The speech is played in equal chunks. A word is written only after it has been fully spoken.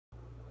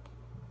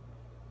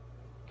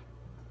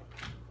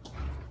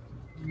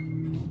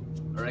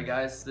Hi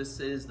guys,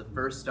 this is the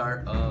first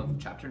start of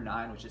chapter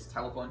 9, which is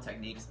telephone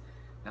techniques.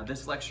 Now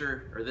this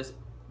lecture, or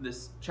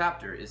this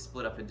chapter is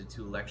split up into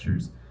 2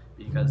 lectures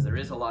because there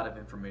is a lot of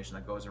information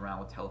that goes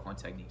around with telephone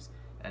techniques,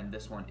 and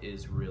this one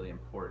is really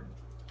important.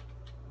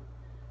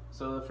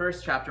 So the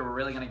first chapter, we're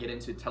really going to get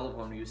into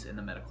telephone use in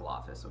the medical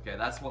office. Okay,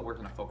 that's what we're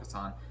going to focus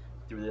on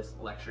through this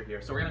lecture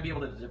here. So we're going to be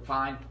able to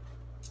define,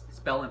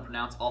 spell, and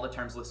pronounce all the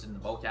terms listed in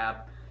the vocab.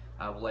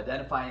 We'll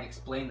identify and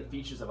explain the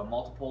features of a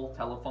multiple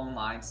telephone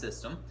line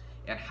system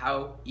and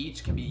how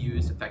each can be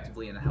used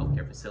effectively in a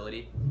healthcare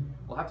facility.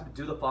 We'll have to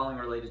do the following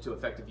related to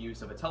effective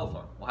use of a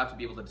telephone. We'll have to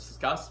be able to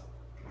discuss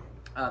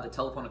the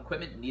telephone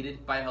equipment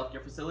needed by a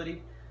healthcare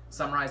facility,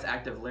 summarize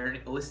active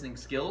listening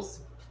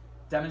skills,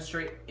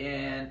 demonstrate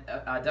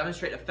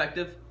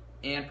effective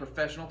and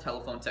professional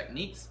telephone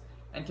techniques,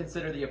 and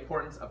consider the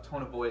importance of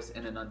tone of voice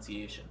and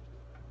enunciation.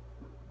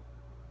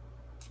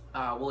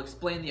 We'll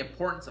explain the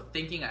importance of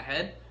thinking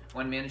ahead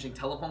when managing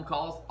telephone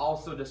calls,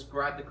 also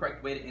describe the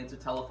correct way to answer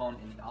telephone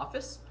in the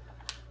office,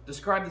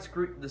 describe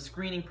the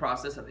screening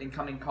process of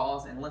incoming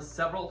calls, and list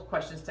several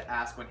questions to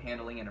ask when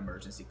handling an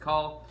emergency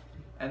call,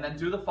 and then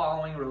do the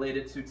following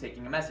related to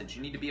taking a message.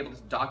 You need to be able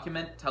to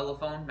document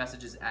telephone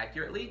messages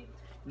accurately,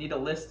 you need to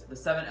list the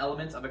 7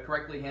 elements of a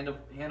correctly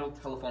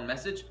handled telephone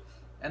message,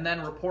 and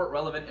then report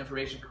relevant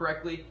information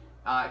correctly,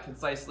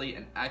 concisely,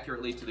 and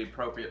accurately to the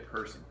appropriate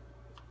person.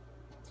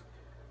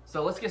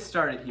 So let's get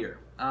started here.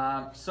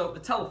 So the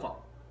telephone.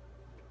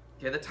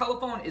 Okay, the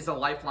telephone is a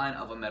lifeline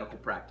of a medical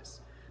practice.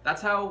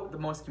 That's how the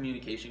most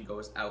communication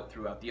goes out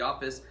throughout the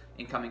office,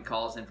 incoming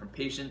calls in from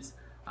patients.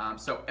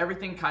 So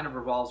everything kind of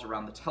revolves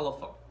around the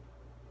telephone.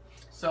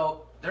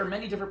 So there are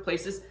many different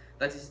places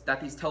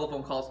that these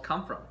telephone calls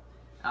come from.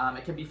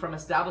 It can be from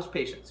established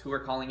patients who are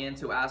calling in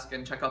to ask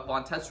and check up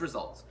on test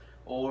results,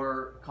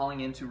 or calling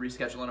in to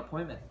reschedule an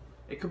appointment.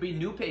 It could be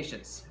new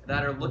patients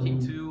that are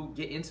looking to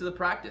get into the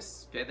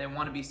practice. Okay, they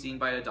want to be seen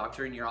by a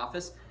doctor in your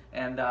office,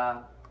 and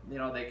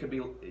they could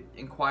be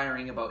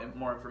inquiring about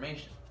more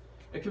information.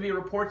 It could be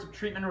reports of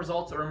treatment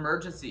results or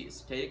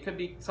emergencies. Okay, it could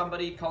be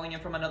somebody calling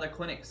in from another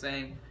clinic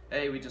saying,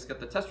 "Hey, we just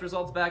got the test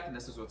results back, and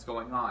this is what's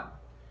going on."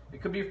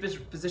 It could be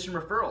physician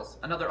referrals.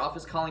 Another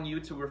office calling you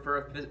to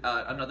refer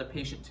another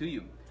patient to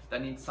you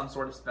that needs some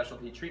sort of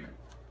specialty treatment.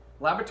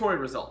 Laboratory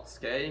results,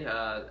 okay?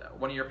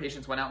 One of your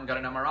patients went out and got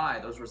an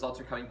MRI. Those results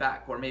are coming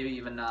back. Or maybe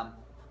even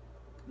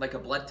like a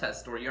blood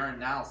test or urine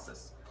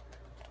analysis.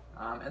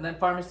 And then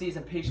pharmacies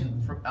and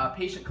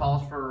patient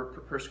calls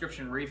for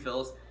prescription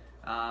refills.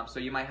 So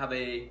you might have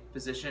a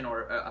physician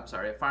or,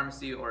 a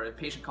pharmacy or a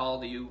patient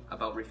call to you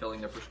about refilling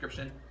their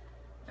prescription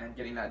and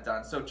getting that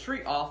done. So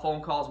treat all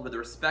phone calls with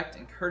respect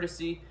and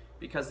courtesy,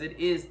 because it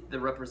is the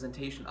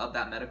representation of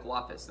that medical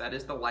office. That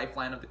is the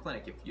lifeline of the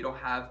clinic. If you don't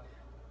have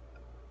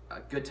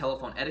good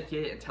telephone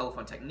etiquette and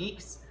telephone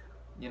techniques,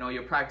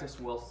 your practice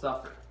will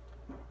suffer.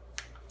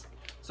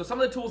 So some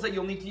of the tools that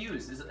you'll need to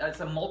use it's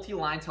a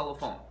multi-line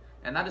telephone,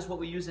 and that is what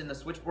we use in the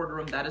switchboard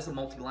room. That is a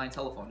multi-line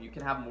telephone. You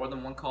can have more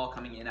than one call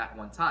coming in at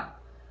one time.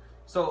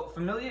 So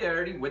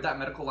familiarity with that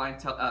medical line,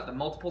 the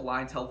multiple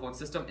line telephone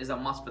system is a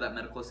must for that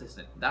medical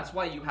assistant. That's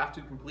why you have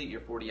to complete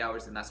your 40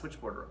 hours in that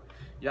switchboard room.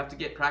 You have to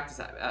get practice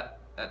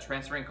at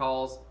transferring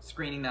calls,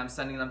 screening them,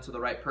 sending them to the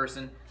right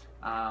person,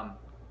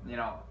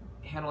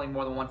 handling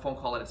more than one phone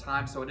call at a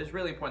time. So it is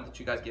really important that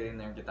you guys get in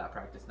there and get that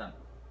practice done.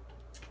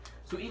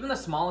 So even the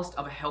smallest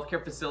of a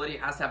healthcare facility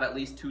has to have at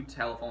least 2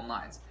 telephone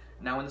lines.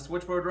 Now in the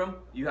switchboard room,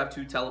 you have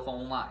 2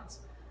 telephone lines.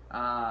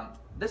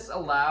 This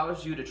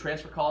allows you to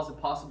transfer calls and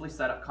possibly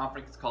set up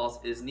conference calls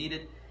as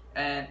needed,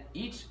 and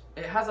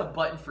it has a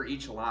button for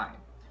each line.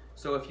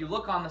 So if you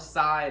look on the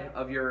side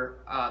of your,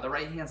 the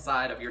right-hand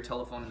side of your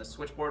telephone in the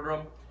switchboard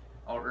room,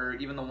 or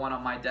even the one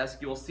on my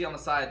desk, you will see on the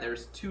side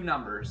there's 2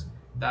 numbers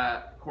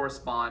that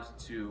correspond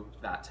to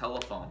that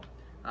telephone.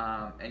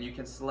 And you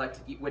can select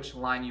which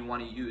line you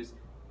want to use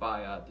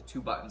by the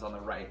 2 buttons on the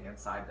right-hand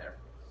side there.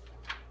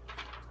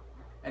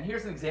 And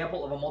here's an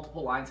example of a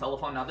multiple line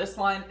telephone. Now this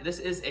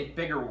is a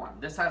bigger one.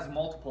 This has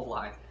multiple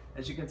lines.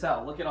 As you can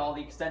tell, look at all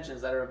the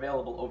extensions that are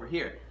available over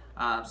here.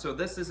 So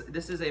this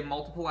is a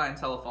multiple line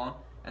telephone,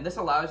 and this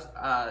allows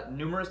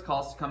numerous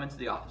calls to come into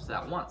the office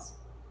at once.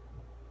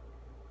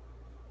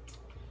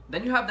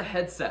 Then you have the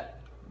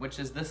headset, which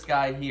is this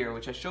guy here,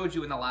 which I showed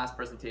you in the last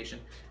presentation,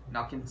 and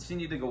I'll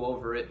continue to go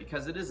over it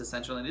because it is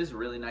essential and it is a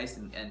really nice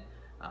and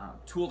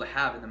tool to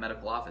have in the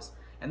medical office.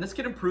 And this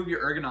can improve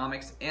your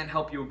ergonomics and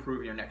help you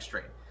improve your neck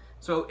strain.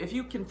 So if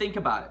you can think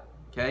about it,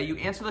 okay, you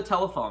answer the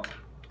telephone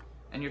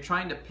and you're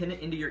trying to pin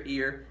it into your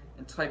ear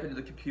and type into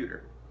the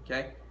computer,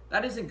 okay?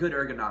 That isn't good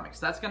ergonomics.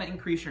 That's gonna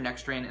increase your neck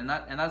strain, and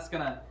that's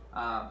gonna,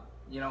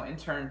 in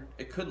turn,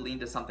 it could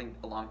lead to something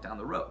along down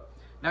the road.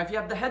 Now if you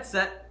have the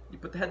headset, you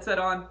put the headset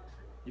on,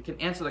 you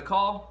can answer the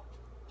call,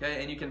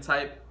 okay, and you can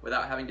type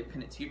without having to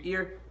pin it to your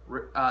ear,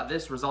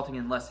 this resulting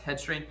in less head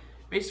strain.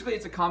 Basically,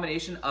 it's a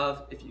combination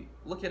of, if you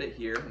look at it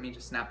here, let me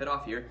just snap it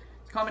off here,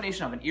 it's a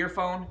combination of an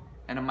earphone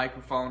and a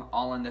microphone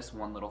all in this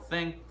one little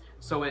thing.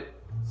 So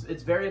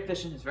it's very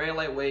efficient, it's very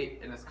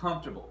lightweight, and it's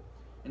comfortable.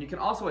 And you can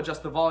also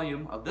adjust the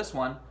volume of this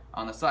one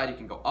On the side, you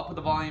can go up with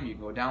the volume, you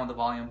can go down with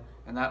the volume,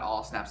 and that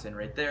all snaps in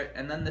right there.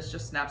 And then this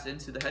just snaps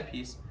into the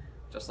headpiece,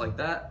 just like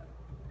that,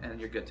 and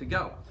you're good to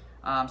go.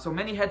 So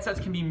many headsets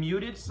can be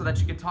muted so that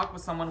you can talk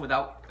with someone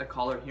without the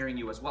caller hearing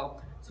you as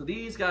well. So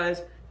these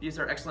guys, these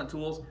are excellent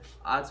tools.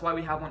 That's why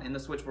we have one in the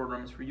switchboard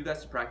rooms for you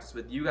guys to practice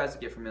with, you guys to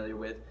get familiar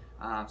with,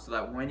 so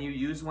that when you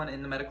use one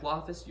in the medical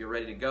office, you're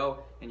ready to go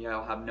and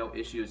you'll have no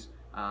issues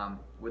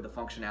with the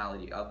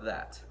functionality of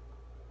that.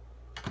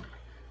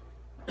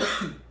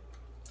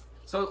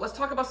 So let's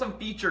talk about some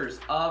features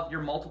of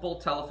your multiple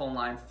telephone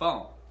line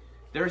phone.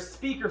 There's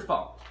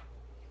speakerphone.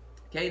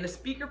 Okay, and the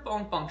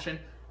speakerphone function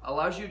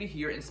allows you to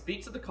hear and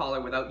speak to the caller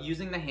without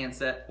using the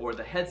handset or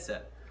the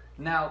headset.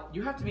 Now,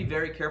 you have to be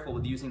very careful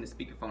with using the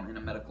speakerphone in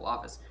a medical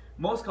office.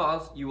 Most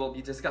calls, you will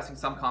be discussing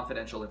some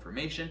confidential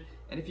information,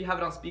 and if you have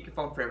it on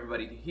speakerphone for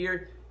everybody to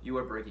hear, you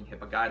are breaking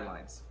HIPAA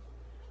guidelines.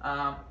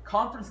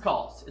 Conference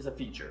calls is a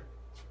feature.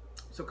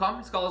 So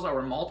conference calls are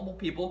where multiple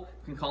people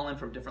can call in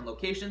from different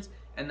locations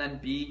and then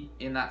be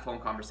in that phone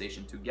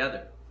conversation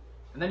together.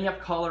 And then you have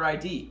caller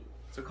ID.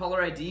 So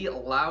caller ID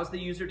allows the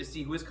user to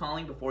see who is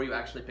calling before you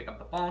actually pick up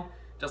the phone.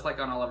 Just like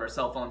on all of our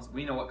cell phones,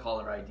 we know what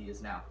caller ID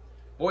is now.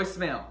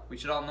 Voicemail. We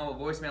should all know what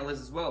voicemail is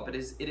as well, but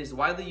it is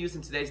widely used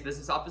in today's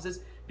business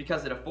offices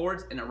because it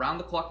affords an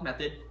around-the-clock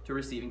method to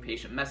receiving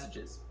patient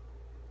messages.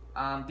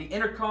 The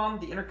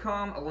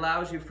intercom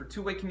allows you for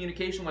two-way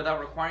communication without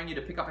requiring you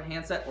to pick up a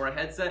handset or a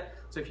headset.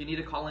 So if you need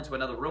to call into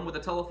another room with a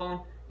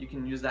telephone, you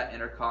can use that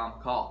intercom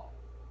call.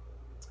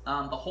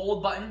 The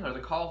hold button, or the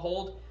call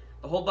hold,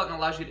 the hold button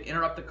allows you to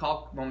interrupt the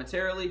call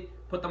momentarily,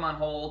 put them on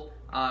hold,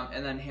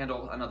 and then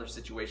handle another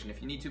situation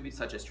if you need to,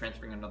 such as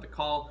transferring another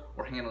call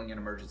or handling an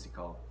emergency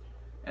call.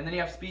 And then you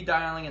have speed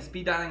dialing, and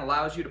speed dialing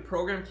allows you to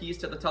program keys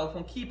to the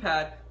telephone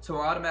keypad to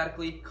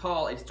automatically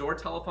call a stored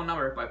telephone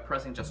number by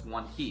pressing just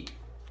one key.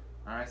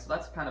 Alright, so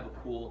that's kind of a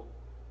cool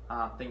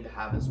thing to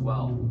have as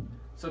well.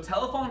 So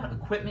telephone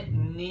equipment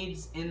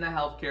needs in the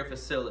healthcare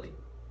facility.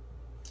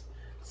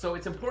 So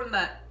it's important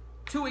that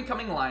two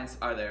incoming lines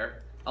are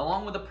there,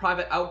 along with a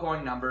private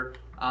outgoing number,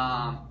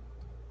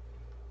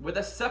 with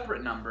a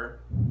separate number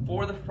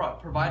for the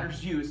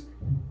provider's use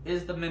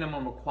is the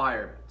minimum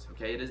requirement.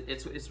 Okay,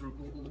 it's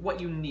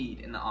what you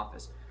need in the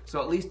office. So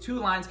at least two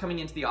lines coming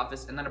into the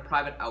office and then a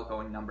private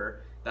outgoing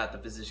number that the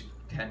physician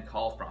can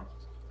call from.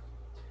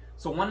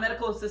 So one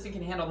medical assistant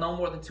can handle no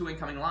more than two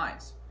incoming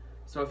lines.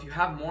 So if you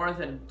have more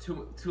than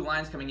two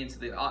lines coming into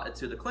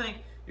the clinic,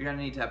 you're going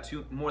to need to have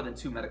more than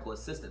two medical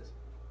assistants.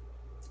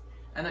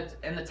 And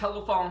the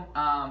telephone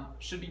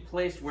should be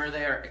placed where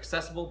they are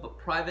accessible but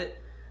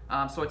private.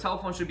 So a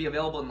telephone should be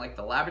available in like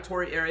the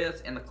laboratory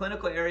areas and the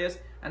clinical areas,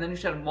 and then you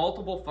should have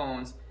multiple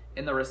phones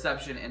in the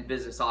reception and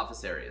business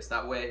office areas.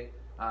 That way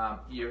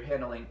you're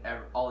handling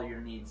all your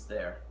needs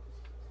there.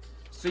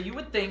 So you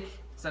would think,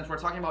 since we're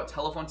talking about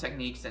telephone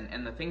techniques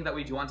and the thing that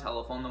we do on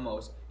telephone the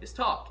most is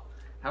talk.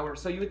 However,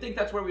 so you would think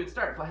that's where we would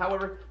start, but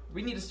however,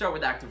 we need to start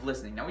with active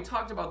listening. Now we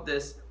talked about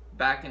this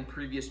back in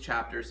previous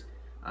chapters,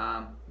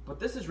 but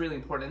this is really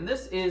important. And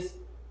this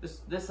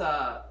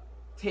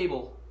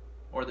table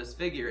or this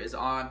figure is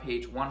on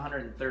page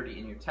 130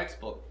 in your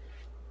textbook.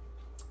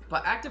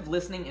 But active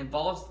listening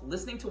involves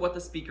listening to what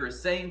the speaker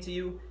is saying to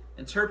you,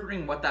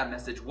 interpreting what that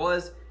message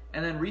was,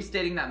 and then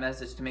restating that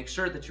message to make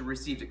sure that you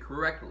received it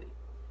correctly.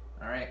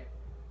 Alright?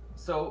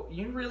 So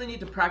you really need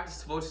to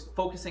practice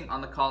focusing on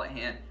the call at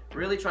hand.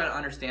 Really try to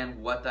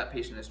understand what that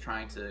patient is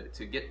trying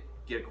to get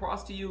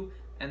across to you,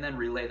 and then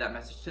relay that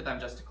message to them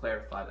just to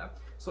clarify them.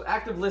 So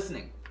active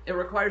listening, it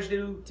requires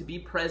you to be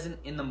present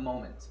in the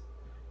moment.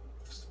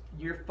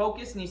 Your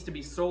focus needs to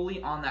be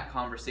solely on that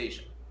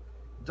conversation.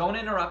 Don't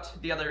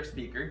interrupt the other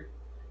speaker,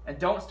 and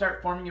don't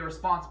start forming your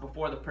response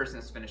before the person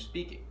has finished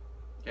speaking.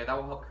 Okay, that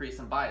will help create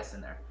some bias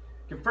in there.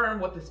 Confirm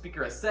what the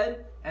speaker has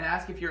said and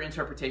ask if your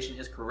interpretation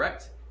is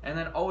correct, and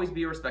then always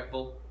be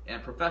respectful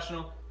and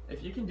professional.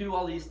 If you can do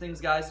all these things,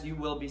 guys, you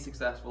will be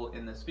successful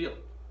in this field.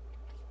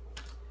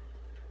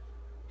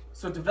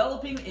 So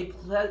developing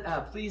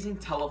a pleasing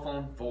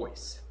telephone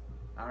voice.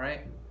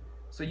 Alright?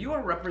 So you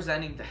are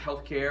representing the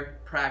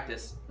healthcare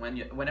practice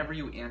whenever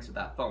you answer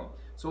that phone.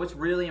 So it's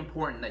really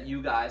important that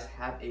you guys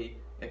have a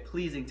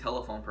pleasing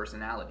telephone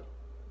personality.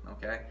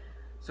 Okay?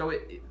 So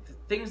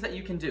things that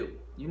you can do.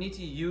 You need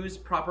to use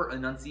proper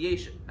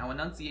enunciation. Now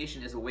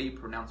enunciation is a way you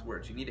pronounce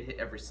words. You need to hit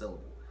every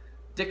syllable.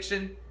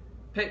 Diction,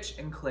 pitch,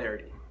 and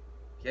clarity.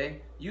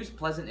 Okay? Use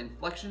pleasant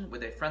inflection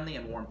with a friendly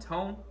and warm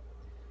tone.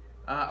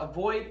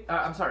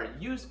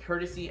 Use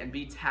courtesy and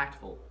be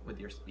tactful with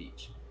your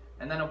speech.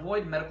 And then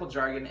avoid medical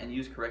jargon and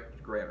use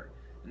correct grammar.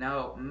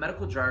 Now,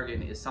 medical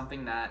jargon is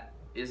something that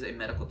is a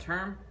medical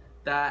term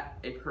that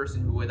a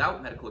person who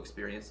without medical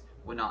experience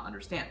would not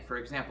understand. For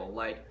example,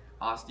 like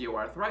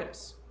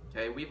osteoarthritis.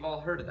 Okay, we've all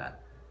heard of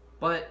that.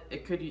 But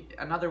it could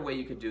another way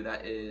you could do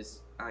that is,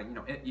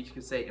 you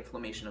could say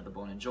inflammation of the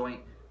bone and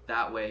joint.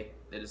 That way,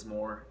 it is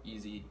more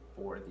easy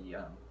for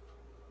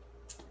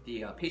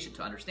the patient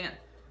to understand.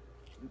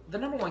 The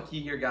number one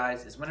key here,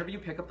 guys, is whenever you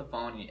pick up the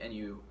phone and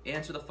you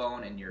answer the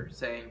phone and you're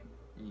saying,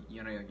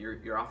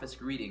 your office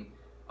greeting,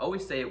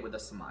 always say it with a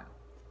smile.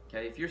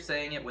 Okay, if you're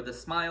saying it with a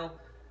smile,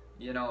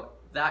 you know,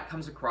 that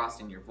comes across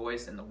in your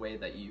voice and the way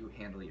that you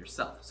handle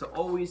yourself. So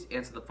always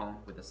answer the phone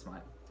with a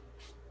smile.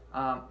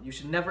 You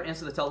should never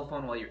answer the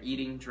telephone while you're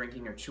eating,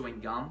 drinking, or chewing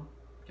gum,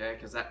 okay?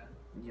 Because that,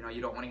 you know,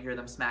 you don't want to hear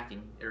them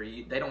smacking, or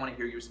they don't want to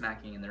hear you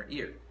smacking in their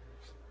ear.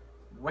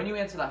 When you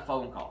answer that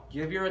phone call,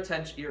 give your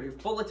attention, your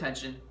full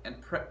attention,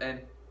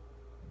 and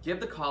give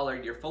the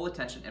caller your full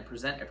attention and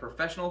present a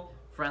professional,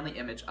 friendly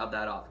image of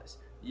that office.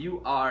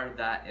 You are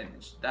that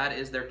image. That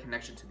is their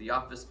connection to the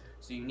office,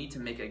 so you need to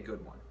make a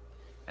good one.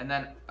 And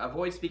then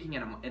avoid speaking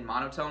in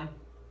monotone.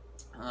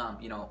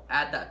 You know,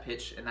 add that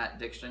pitch and that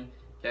diction,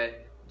 okay?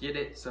 Get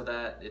it so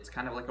that it's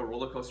kind of like a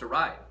roller coaster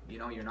ride. You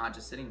know, you're not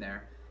just sitting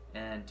there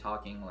and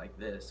talking like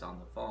this on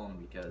the phone,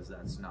 because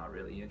that's not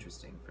really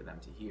interesting for them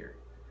to hear.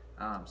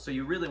 So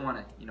you really want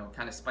to, you know,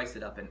 kind of spice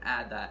it up and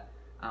add that,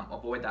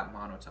 avoid that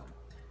monotone.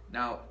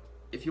 Now,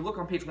 if you look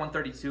on page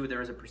 132,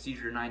 there is a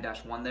procedure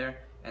 9-1 there,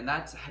 and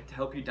that's to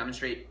help you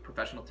demonstrate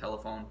professional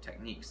telephone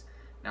techniques.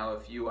 Now,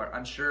 if you are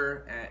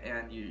unsure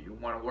and you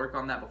want to work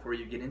on that before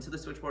you get into the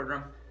switchboard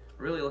room,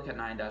 really look at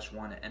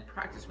 9-1 and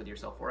practice with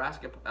yourself, or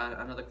ask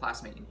another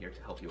classmate in here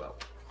to help you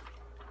out.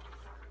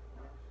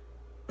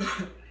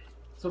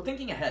 So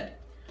thinking ahead.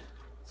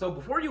 So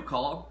before you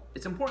call,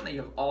 it's important that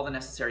you have all the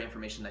necessary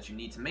information that you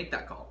need to make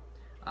that call.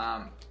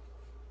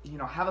 You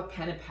know, have a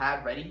pen and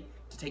pad ready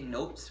to take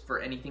notes for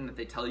anything that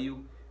they tell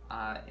you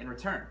in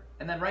return.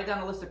 And then write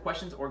down a list of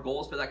questions or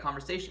goals for that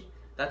conversation.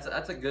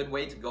 That's a good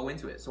way to go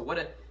into it. So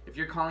if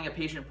you're calling a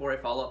patient for a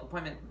follow-up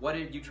appointment, what are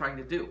you trying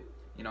to do?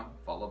 You know,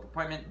 follow-up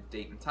appointment,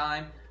 date and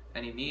time,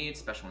 any needs,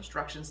 special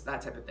instructions,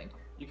 that type of thing.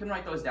 You can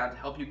write those down to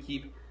help you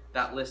keep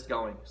that list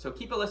going. So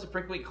keep a list of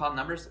frequently called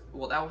numbers.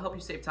 Well, that will help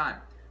you save time.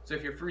 So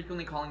if you're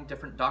frequently calling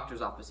different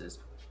doctor's offices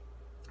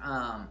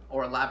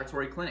or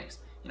laboratory clinics,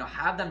 you know,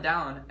 have them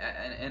down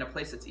in a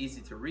place that's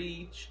easy to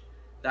reach.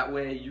 That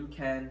way you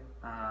can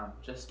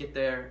just get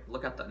there,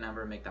 look at that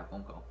number, and make that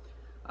phone call.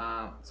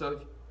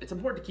 So it's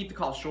important to keep the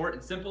call short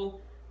and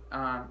simple,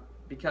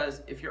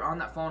 because if you're on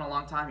that phone a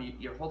long time,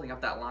 you're holding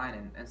up that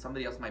line, and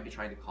somebody else might be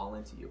trying to call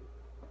into you.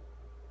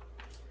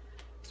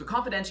 So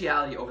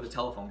confidentiality over the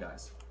telephone,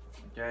 guys.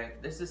 Okay,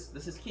 this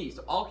is key.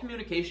 So all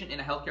communication in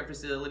a healthcare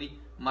facility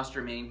must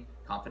remain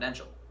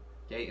confidential.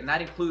 Okay, and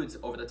that includes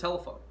over the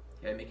telephone.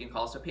 Okay, making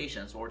calls to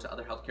patients or to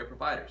other healthcare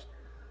providers.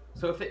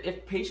 So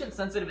if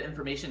patient-sensitive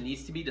information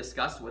needs to be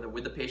discussed, whether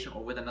with the patient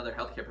or with another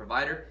healthcare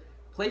provider,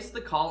 place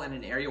the call in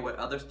an area where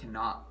others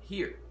cannot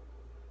hear.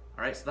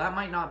 All right, so that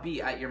might not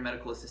be at your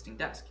medical assisting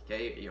desk,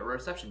 okay, your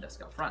reception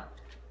desk up front.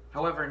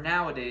 However,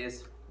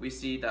 nowadays we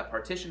see that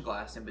partition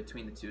glass in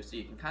between the two, so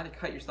you can kind of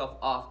cut yourself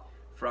off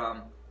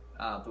from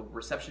the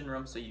reception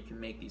room, so you can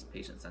make these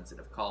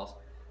patient-sensitive calls.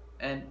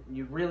 And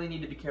you really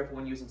need to be careful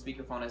when using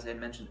speakerphone, as I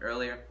mentioned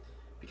earlier,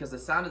 because the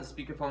sound of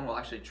the speakerphone will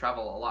actually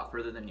travel a lot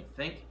further than you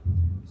think.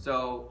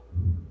 So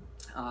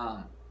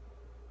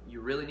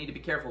you really need to be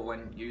careful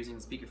when you're using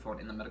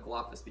speakerphone in the medical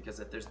office, because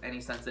if there's any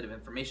sensitive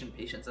information,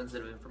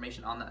 patient-sensitive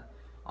information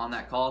on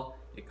that call,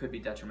 it could be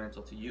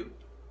detrimental to you.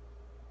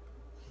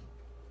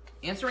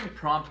 Answering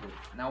promptly.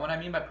 Now, what I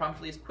mean by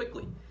promptly is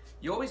quickly.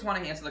 You always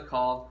want to answer the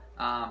call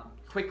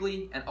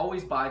quickly and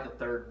always by the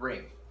third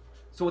ring.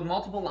 So with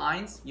multiple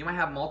lines, you might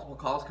have multiple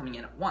calls coming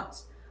in at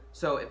once.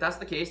 So if that's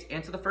the case,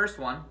 answer the first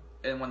one,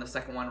 and when the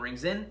second one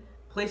rings in,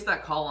 place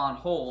that call on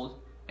hold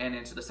and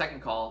answer the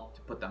second call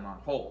to put them on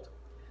hold.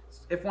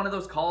 If one of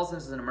those calls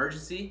is an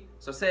emergency,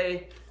 so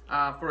say,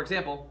 for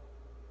example,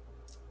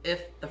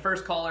 if the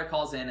first caller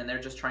calls in and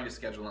they're just trying to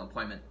schedule an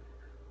appointment,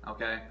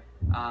 okay,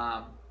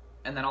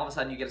 and then all of a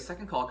sudden you get a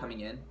second call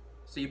coming in,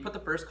 so you put the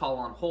first call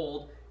on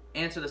hold,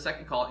 answer the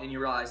second call, and you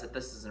realize that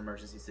this is an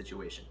emergency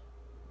situation,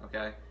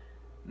 okay?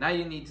 Now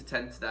you need to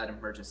tend to that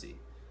emergency.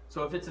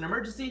 So if it's an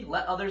emergency,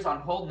 let others on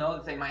hold know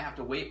that they might have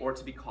to wait or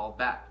to be called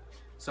back.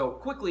 So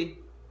quickly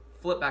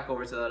flip back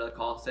over to the other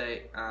call,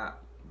 say,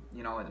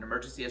 you know, an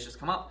emergency has just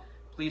come up,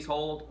 please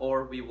hold,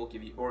 or we will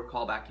give you, or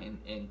call back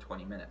in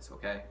 20 minutes,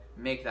 okay?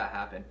 Make that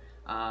happen.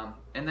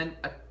 And then,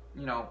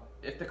 you know,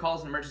 if the call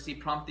is an emergency,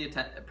 prompt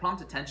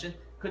attention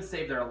could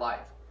save their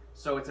life.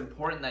 So it's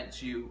important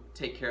that you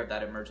take care of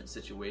that emergent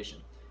situation.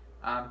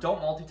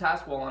 Don't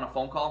multitask while on a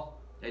phone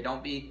call. Okay,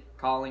 don't be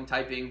calling,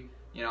 typing,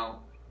 you know,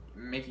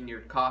 making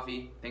your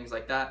coffee, things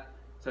like that.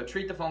 So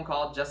treat the phone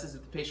call just as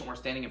if the patient were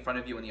standing in front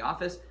of you in the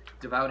office,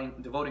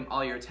 devoting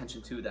all your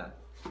attention to them.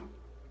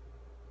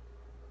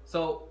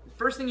 So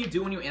first thing you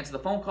do when you answer the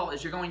phone call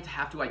is you're going to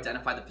have to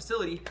identify the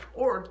facility,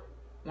 or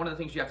one of the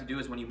things you have to do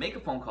is when you make a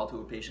phone call to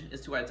a patient is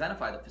to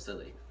identify the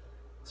facility.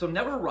 So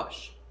never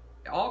rush.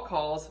 All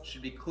calls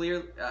should be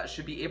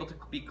able to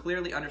be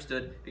clearly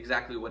understood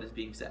exactly what is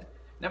being said.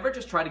 Never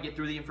just try to get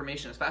through the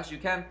information as fast as you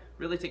can.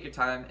 Really take your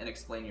time and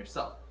explain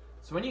yourself.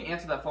 So when you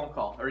answer that phone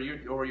call, or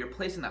you're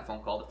placing that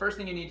phone call, the first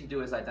thing you need to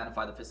do is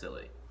identify the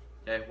facility.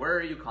 Okay, where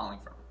are you calling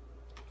from?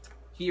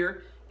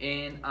 Here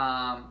in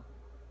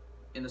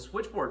the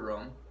switchboard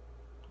room,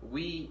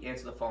 we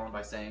answer the phone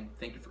by saying,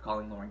 "Thank you for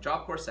calling Loring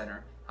Job Corps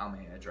Center. How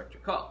may I direct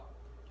your call?"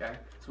 Okay,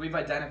 so we've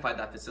identified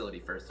that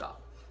facility first off.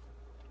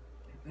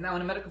 Now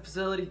in a medical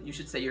facility, you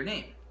should say your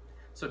name.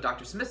 So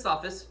Dr. Smith's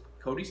office,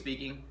 Cody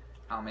speaking,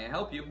 how may I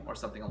help you? Or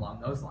something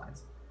along those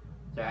lines.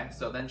 Okay,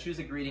 so then choose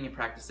a greeting and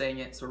practice saying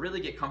it. So really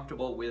get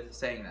comfortable with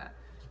saying that.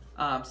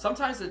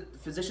 Sometimes the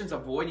physicians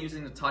avoid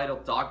using the title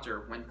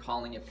doctor when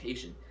calling a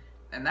patient.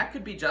 And that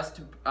could be just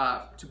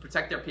to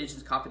protect their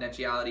patient's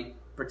confidentiality,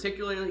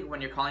 particularly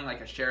when you're calling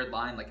like a shared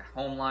line, like a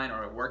home line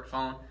or a work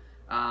phone.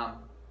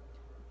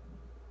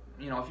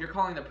 You know, if you're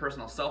calling their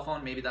personal cell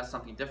phone, maybe that's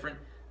something different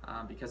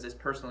because it's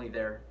personally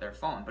their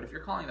phone. But if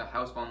you're calling the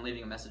house phone,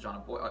 leaving a message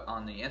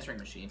on the answering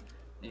machine,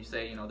 and you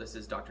say, you know, this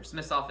is Dr.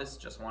 Smith's office,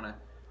 just want to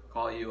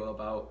call you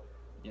about,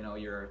 you know,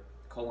 your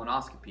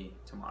colonoscopy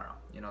tomorrow.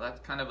 You know, that's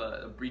kind of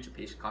a breach of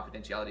patient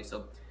confidentiality.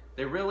 So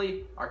they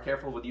really are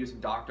careful with using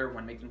doctor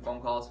when making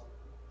phone calls.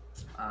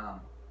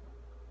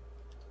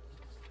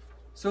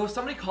 So if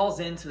somebody calls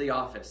into the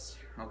office,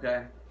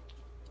 okay,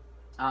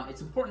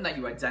 it's important that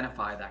you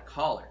identify that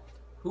caller.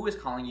 Who is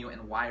calling you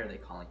and why are they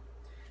calling?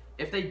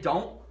 If they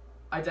don't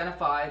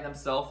identify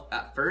themselves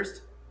at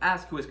first,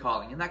 ask who is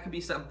calling. And that could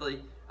be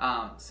simply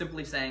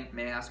saying,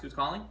 may I ask who's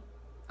calling?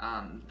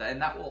 And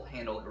that will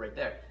handle it right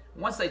there.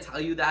 Once they tell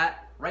you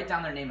that, write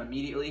down their name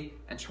immediately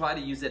and try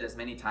to use it as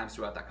many times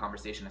throughout that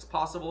conversation as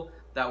possible.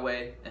 That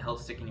way it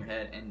helps stick in your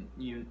head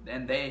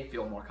and they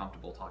feel more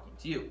comfortable talking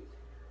to you.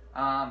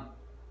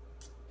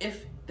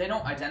 If they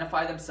don't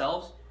identify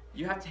themselves,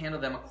 you have to handle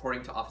them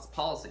according to office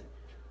policy.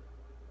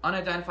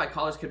 Unidentified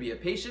callers could be a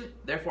patient,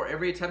 therefore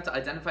every attempt to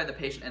identify the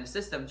patient and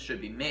assist them should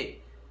be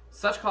made.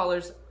 Such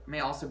callers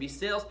may also be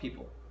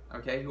salespeople,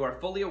 okay, who are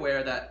fully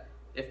aware that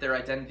if their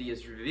identity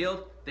is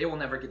revealed, they will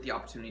never get the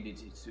opportunity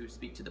to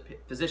speak to the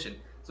physician.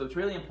 So it's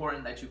really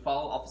important that you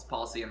follow office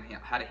policy on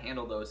how to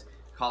handle those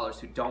callers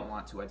who don't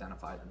want to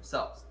identify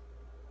themselves.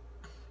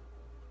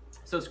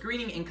 So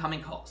screening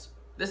incoming calls.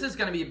 This is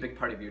going to be a big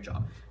part of your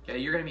job. Okay,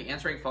 you're going to be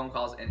answering phone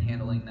calls and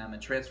handling them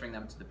and transferring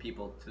them to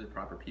the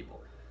proper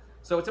people.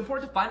 So it's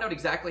important to find out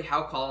exactly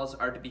how calls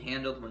are to be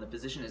handled when the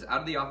physician is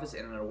out of the office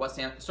and under what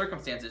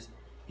circumstances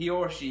he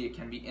or she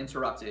can be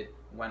interrupted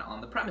when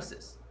on the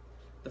premises.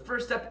 The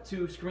first step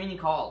to screening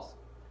calls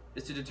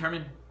is to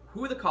determine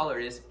who the caller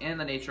is and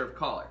the nature of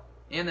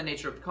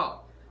the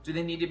call. Do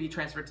they need to be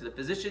transferred to the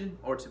physician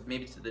or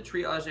maybe to the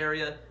triage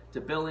area,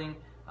 to billing,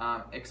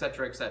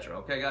 etc., etc.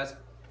 Okay, guys?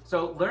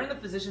 So learn the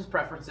physician's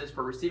preferences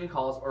for receiving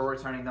calls or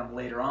returning them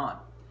later on.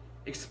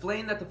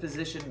 Explain that the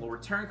physician will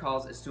return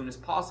calls as soon as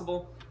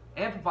possible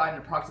and provide an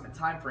approximate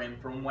time frame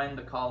from when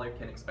the caller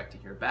can expect to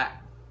hear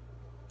back.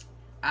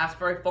 Ask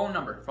for a phone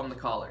number from the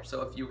caller.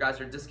 So if you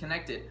guys are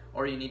disconnected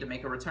or you need to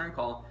make a return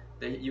call,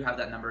 you have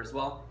that number as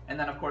well. And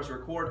then of course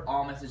record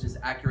all messages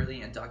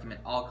accurately and document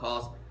all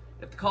calls.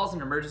 If the call is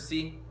an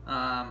emergency,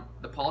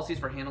 the policies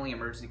for handling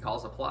emergency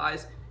calls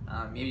applies.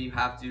 Maybe you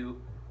have to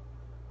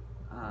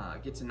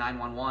get to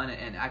 911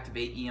 and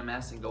activate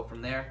EMS and go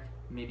from there.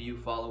 Maybe you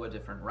follow a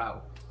different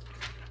route.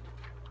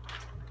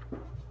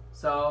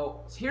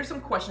 So here's some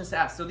questions to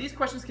ask. So these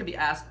questions can be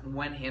asked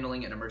when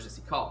handling an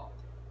emergency call.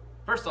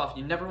 First off,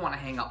 you never want to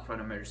hang up for an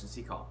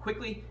emergency call.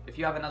 Quickly, if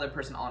you have another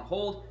person on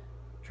hold,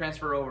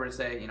 transfer over and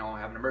say, you know, I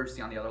have an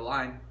emergency on the other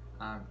line.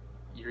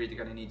 You're either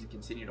going to need to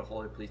continue to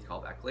hold or please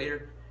call back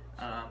later.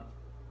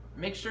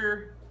 Make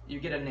sure you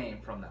get a name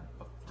from them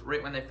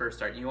right when they first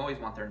start. You always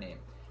want their name.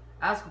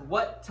 Ask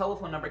what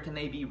telephone number can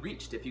they be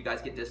reached if you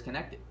guys get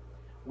disconnected.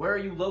 Where are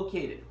you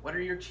located? What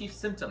are your chief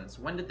symptoms?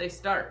 When did they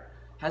start?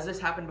 Has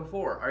this happened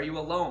before? Are you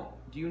alone?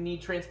 Do you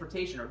need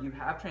transportation or do you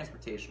have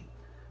transportation?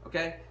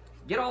 Okay?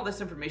 Get all this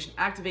information,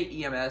 activate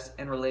EMS,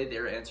 and relay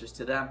their answers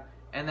to them,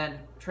 and then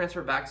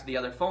transfer back to the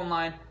other phone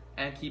line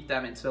and keep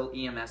them until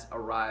EMS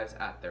arrives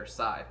at their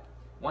side.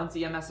 Once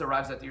EMS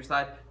arrives at your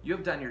side, you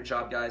have done your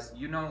job, guys.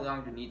 You no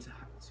longer need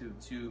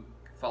to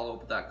follow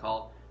up with that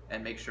call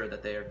and make sure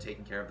that they are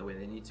taken care of the way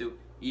they need to.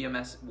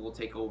 EMS will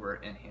take over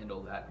and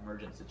handle that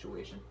emergent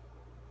situation.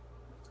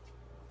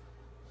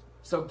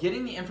 So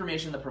getting the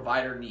information the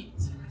provider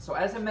needs. So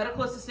as a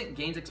medical assistant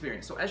gains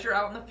experience, so as you're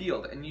out in the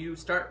field and you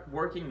start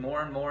working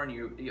more and more and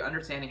you're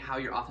understanding how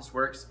your office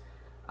works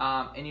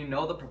and you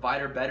know the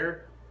provider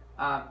better,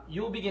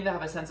 you'll begin to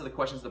have a sense of the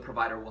questions the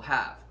provider will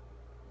have.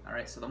 All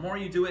right, so the more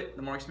you do it,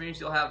 the more experience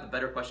you'll have, the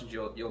better questions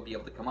you'll be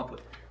able to come up with.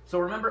 So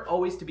remember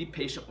always to be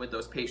patient with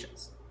those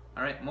patients.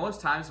 All right,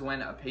 most times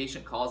when a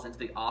patient calls into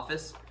the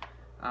office,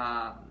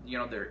 you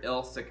know, they're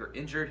ill, sick, or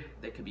injured,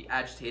 they could be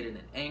agitated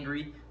and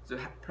angry. So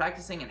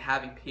practicing and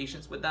having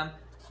patience with them,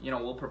 you know,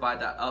 will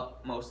provide that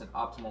utmost and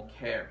optimal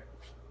care.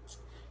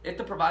 If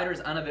the provider is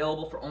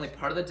unavailable for only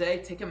part of the day,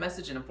 take a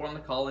message and inform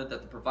the caller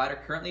that the provider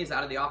currently is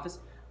out of the office,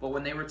 but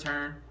when they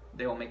return,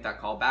 they will make that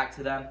call back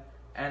to them.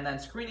 And then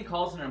screening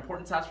calls are an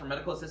important task for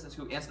medical assistants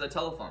who answer the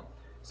telephone.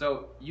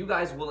 So you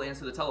guys will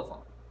answer the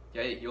telephone.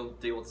 Okay, you'll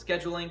deal with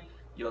scheduling,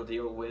 you'll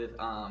deal with,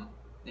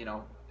 you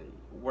know,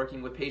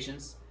 working with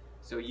patients.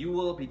 So you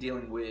will be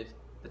dealing with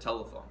the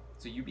telephone.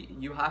 So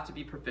you have to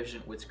be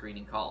proficient with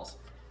screening calls.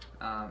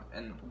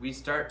 And we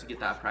start to get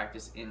that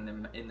practice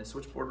in the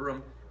switchboard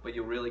room, but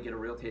you'll really get a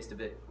real taste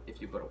of it if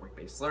you go to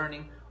work-based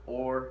learning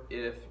or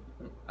if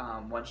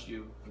once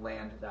you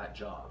land that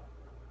job.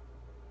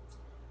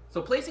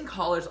 So placing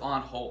callers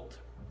on hold.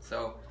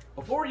 So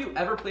before you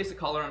ever place a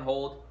caller on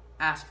hold,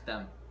 ask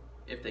them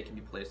if they can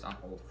be placed on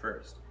hold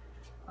first.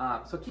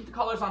 So keep the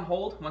callers on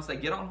hold once they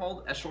get on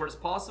hold as short as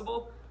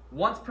possible.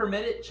 Once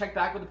permitted, check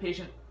back with the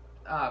patient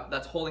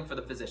that's holding for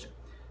the physician.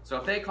 So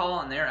if they call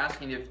and they're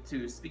asking you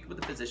to speak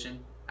with the physician,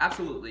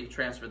 absolutely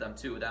transfer them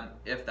to them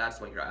if that's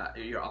what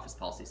your office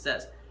policy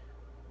says.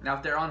 Now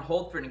if they're on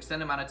hold for an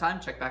extended amount of time,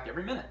 check back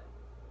every minute.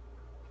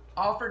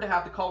 Offer to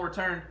have the call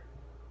returned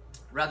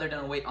rather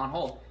than wait on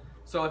hold.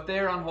 So if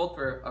they're on hold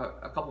for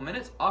a couple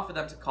minutes, offer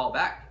them to call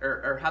back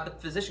or have the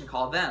physician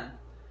call them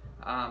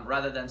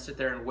rather than sit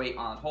there and wait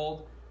on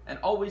hold. And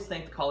always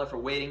thank the caller for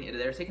waiting.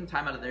 They're taking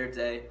time out of their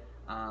day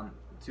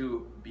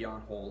to be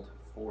on hold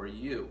for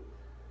you.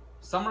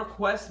 Some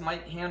requests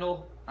might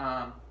handle,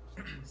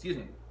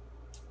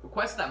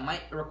 requests that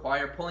might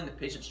require pulling the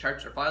patient's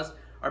charts or files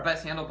are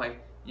best handled by,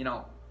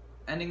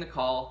 ending the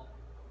call,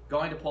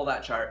 going to pull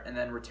that chart, and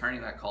then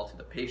returning that call to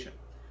the patient.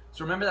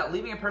 So remember that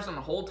leaving a person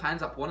on hold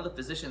ties up one of the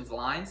physician's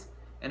lines,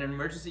 and an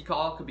emergency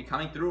call could be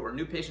coming through, or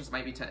new patients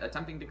might be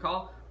attempting to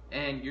call,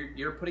 and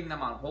you're putting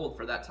them on hold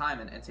for that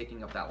time and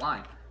taking up that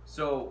line.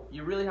 So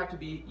you really have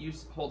to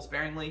use hold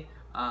sparingly,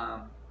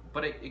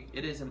 but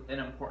it is an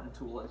important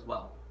tool as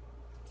well.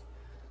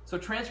 So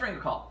transferring a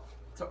call.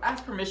 So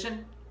ask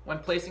permission when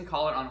placing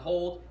caller on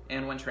hold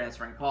and when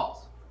transferring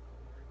calls.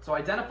 So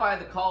identify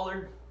the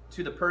caller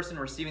to the person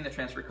receiving the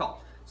transfer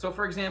call. So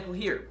for example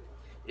here,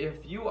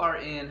 if you are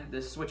in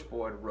this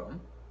switchboard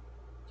room,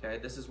 okay,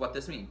 this is what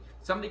this means.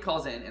 Somebody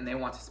calls in and they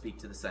want to speak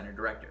to the center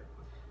director.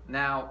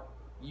 Now,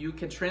 you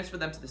can transfer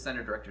them to the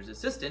center director's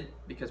assistant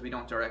because we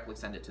don't directly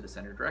send it to the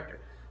center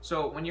director.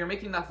 So when you're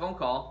making that phone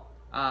call,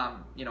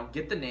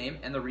 get the name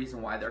and the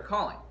reason why they're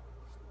calling.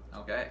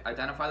 Okay,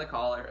 identify the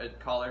caller.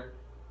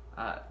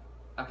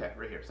 Okay,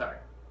 right here. Sorry.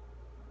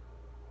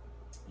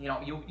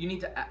 You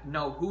need to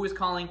know who is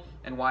calling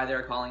and why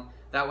they're calling.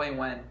 That way,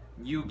 when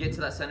you get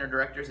to that center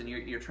directors and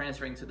you're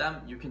transferring to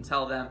them, you can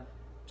tell them,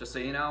 just so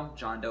you know,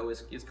 John Doe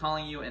is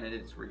calling you, and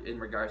it's in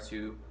regards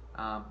to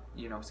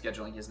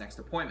scheduling his next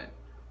appointment.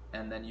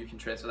 And then you can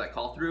transfer that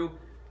call through,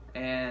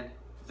 and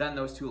then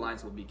those two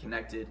lines will be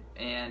connected,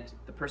 and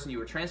the person you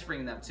were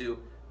transferring them to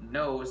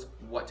knows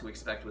what to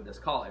expect with this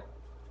caller.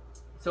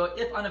 So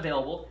if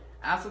unavailable,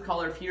 ask the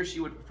caller if he or she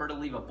would prefer to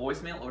leave a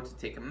voicemail or to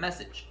take a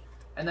message.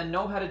 And then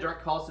know how to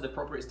direct calls to the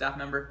appropriate staff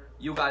member.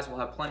 You guys will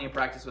have plenty of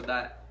practice with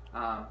that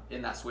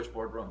in that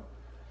switchboard room.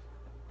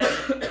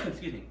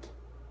 Excuse me.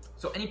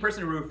 So any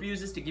person who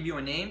refuses to give you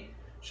a name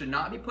should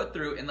not be put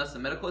through unless the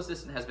medical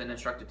assistant has been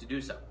instructed to do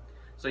so.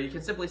 So you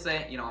can simply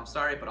say, I'm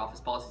sorry, but office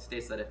policy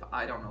states that if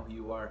I don't know who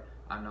you are,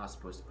 I'm not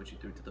supposed to put you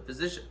through to the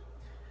physician.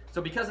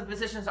 So because the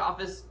physician's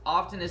office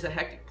often is a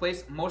hectic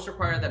place, most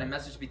require that a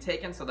message be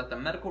taken so that the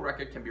medical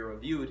record can be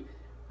reviewed,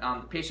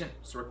 the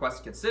patient's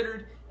request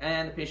considered,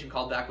 and the patient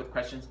called back with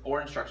questions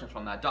or instructions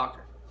from that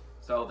doctor.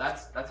 So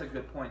that's a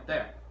good point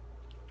there.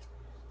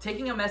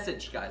 Taking a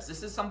message, guys,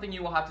 this is something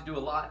you will have to do a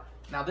lot.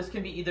 Now this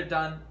can be either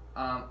done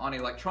on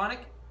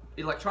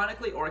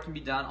electronically, or it can be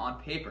done on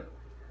paper.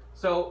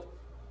 So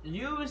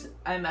use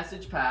a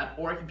message pad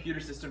or a computer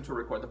system to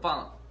record the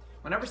following.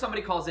 Whenever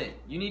somebody calls in,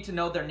 you need to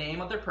know their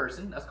name of their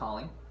person that's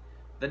calling,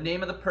 the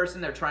name of the person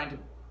they're trying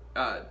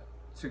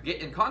to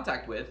get in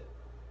contact with,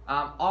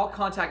 all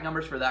contact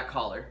numbers for that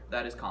caller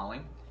that is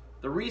calling,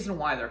 the reason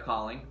why they're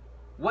calling,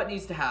 what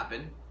needs to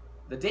happen,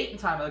 the date and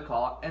time of the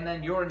call, and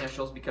then your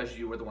initials because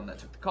you were the one that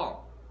took the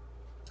call.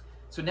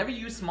 So never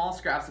use small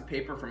scraps of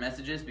paper for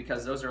messages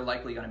because those are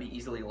likely going to be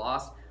easily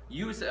lost.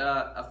 Use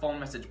a phone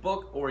message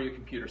book or your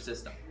computer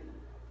system.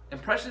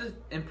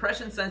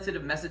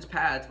 Impression-sensitive message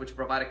pads, which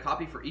provide a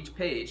copy for each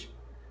page,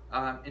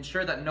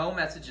 ensure that no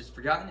message is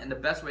forgotten, and the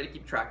best way to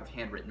keep track of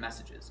handwritten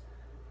messages.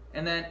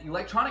 And then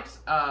electronic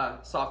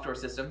software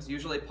systems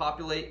usually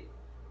populate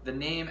the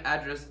name,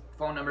 address,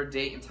 phone number,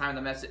 date, and time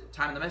of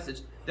the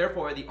message.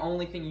 Therefore, the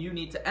only thing you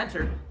need to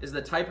enter is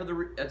the type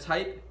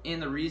in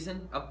the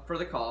reason for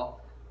the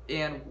call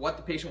and what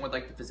the patient would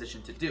like the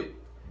physician to do.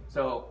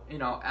 So,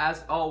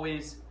 as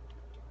always,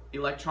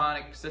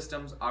 electronic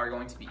systems are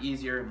going to be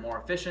easier and more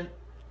efficient.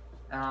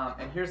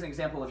 And here's an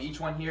example of each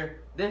one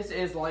here. This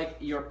is like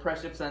your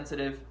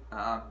pressure-sensitive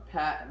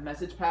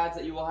message pads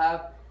that you will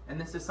have, and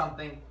this is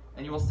something,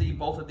 and you will see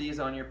both of these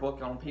on your book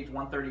on page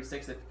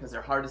 136 because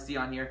they're hard to see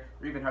on here.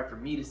 They're even hard for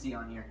me to see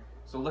on here.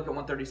 So look at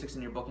 136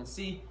 in your book and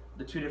see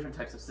the two different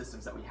types of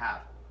systems that we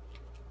have.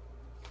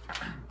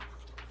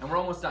 And we're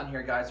almost done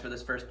here, guys, for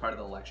this first part of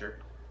the lecture.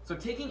 So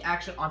taking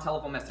action on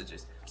telephone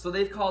messages. So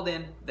they've called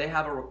in, they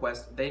have a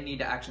request, they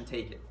need action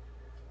taken.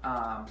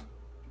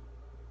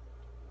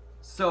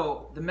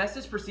 So the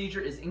message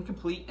procedure is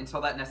incomplete until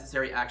that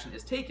necessary action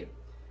is taken.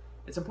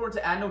 It's important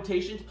to add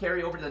notation to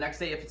carry over to the next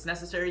day if it's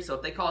necessary. So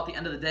if they call at the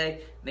end of the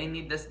day, they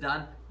need this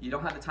done, you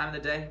don't have the time of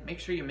the day, make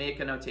sure you make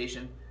a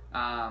notation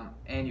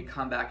and you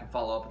come back and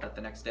follow up with that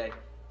the next day.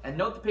 And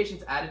note the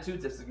patient's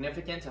attitudes is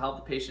significant to help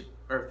the patient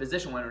or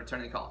physician when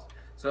returning the calls.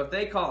 So if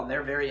they call and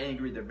they're very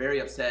angry, they're very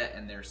upset,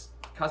 and they're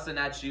cussing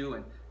at you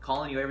and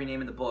calling you every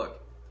name in the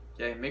book,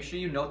 okay, make sure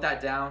you note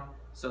that down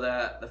so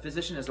that the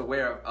physician is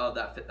aware of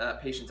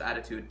that patient's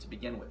attitude to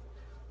begin with.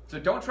 So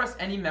don't trust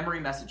any memory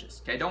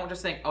messages, okay? Don't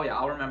just think, oh yeah,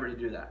 I'll remember to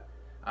do that.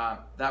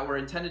 That were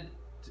intended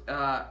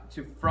that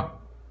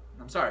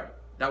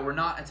were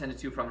not intended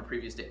to from the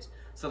previous days.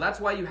 So that's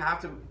why you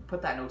have to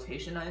put that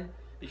notation in,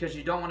 because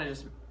you don't want to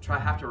just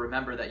have to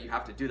remember that you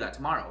have to do that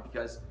tomorrow,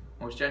 because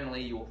most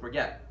generally you will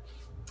forget.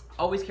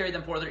 Always carry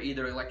them further,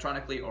 either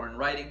electronically or in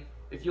writing.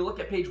 If you look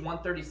at page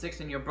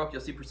 136 in your book,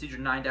 you'll see procedure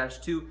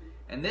 9-2,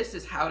 and this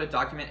is how to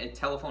document a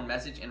telephone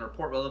message and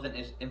report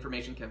relevant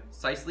information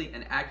concisely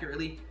and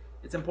accurately.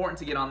 It's important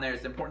to get on there.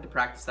 It's important to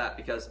practice that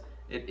because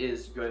it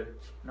is good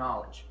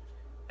knowledge.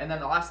 And then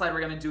the last slide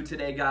we're going to do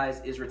today,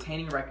 guys, is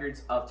retaining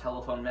records of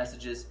telephone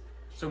messages.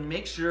 So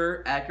make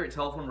sure accurate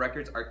telephone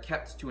records are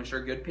kept to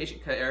ensure good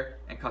patient care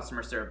and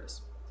customer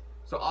service.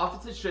 So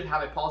offices should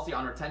have a policy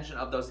on retention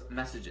of those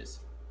messages.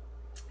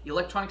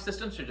 Electronic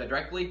systems should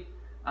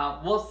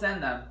will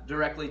send them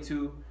directly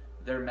to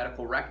their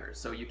medical records,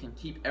 so you can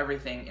keep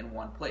everything in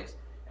one place.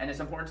 And it's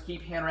important to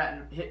keep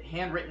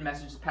handwritten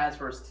messages pads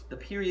for the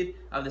period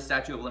of the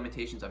statute of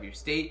limitations of your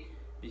state,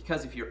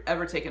 because if you're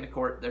ever taken to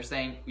court, they're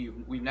saying,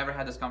 we've never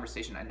had this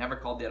conversation, I never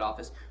called that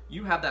office.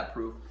 You have that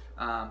proof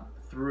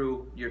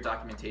through your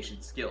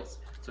documentation skills.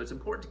 So it's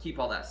important to keep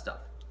all that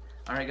stuff.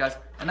 All right, guys,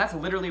 and that's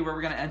literally where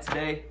we're going to end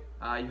today.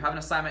 You have an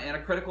assignment and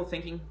a critical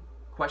thinking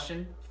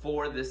question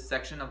for this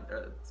section of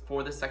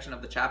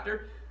the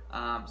chapter.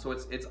 So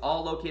it's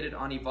all located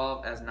on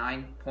Evolve as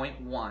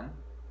 9.1.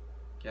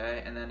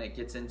 Okay, and then it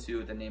gets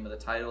into the name of the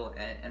title,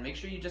 and make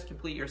sure you just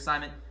complete your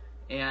assignment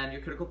and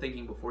your critical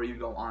thinking before you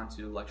go on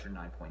to lecture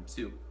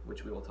 9.2,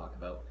 which we will talk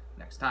about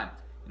next time.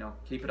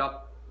 Keep it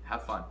up,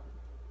 have fun.